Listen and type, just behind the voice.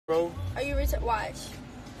Bro. Are you retarded? Watch.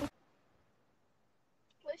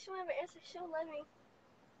 What she won't even answer? She don't let me.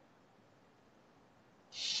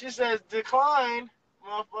 She says decline,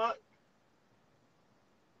 motherfucker.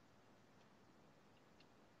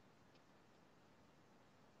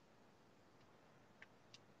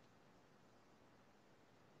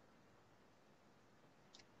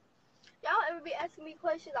 Y'all ever be asking me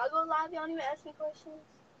questions? I'll go live. Y'all don't even ask me questions.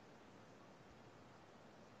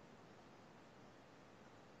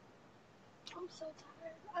 I'm so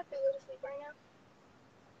tired. I feel go to sleep right now.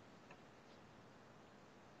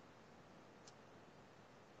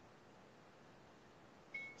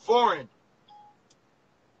 Foreign.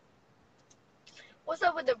 What's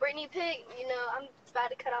up with the Britney pic? You know, I'm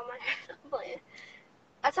about to cut out my hair. I'm playing.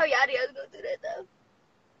 I told Yadi I was gonna do that though.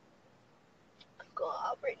 I'm going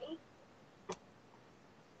all Britney.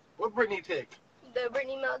 What Britney pic? The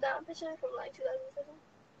Britney meltdown picture from like 2007.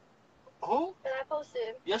 Who? That I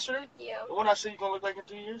posted. Yesterday? Yeah. The one I said you gonna look like in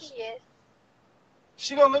 3 years? Yes.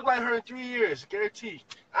 She gonna look like her in 3 years, guarantee.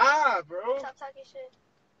 Ah, bro. Stop talking shit.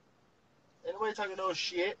 Anybody talking no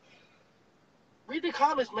shit? Read the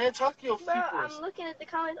comments, man. Talk to your Bro, people. I'm looking at the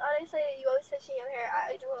comments. All they say, you always touching your hair.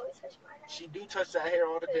 I do always touch my hair. She do touch that hair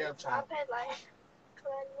all the damn time. I've had like,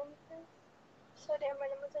 so damn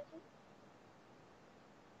right, I'm gonna touch it.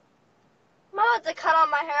 I'm about to cut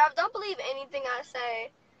on my hair off. Don't believe anything I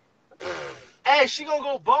say. Hey, she gonna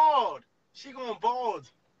go bald. She going bald.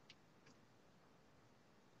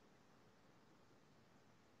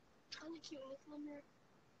 Kind of cute in this little mirror.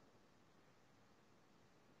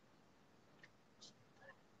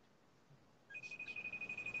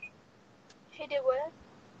 He did what?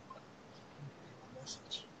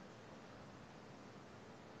 Message.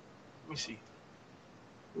 Let me see.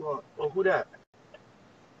 Oh, who that?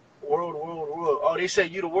 World. Oh, they said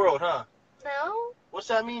you the world, huh? No. What's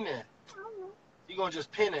that mean then? I don't know. You gonna just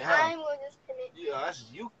pin it, huh? I'm gonna just pin it. Yeah, that's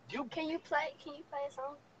you. Can you play a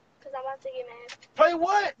song? Cause I'm about to get mad. Play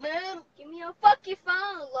what, man? Give me your fucking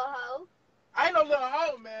phone, little hoe. I ain't no little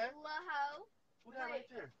hoe, man. Little hoe. Who that right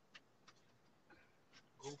there?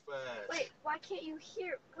 Goof ass. Wait, why can't you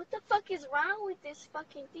hear? What the fuck is wrong with this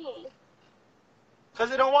fucking thing? Cause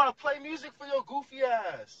they don't want to play music for your goofy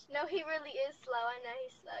ass. No, he really is slow. I know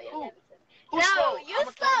he's slow. Who? Never said Who's no, slow? you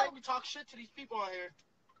Don't slow. make me talk shit to these people on here.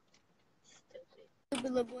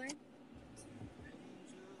 Stupid little boy.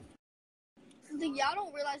 Y'all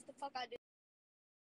don't realize the fuck I do.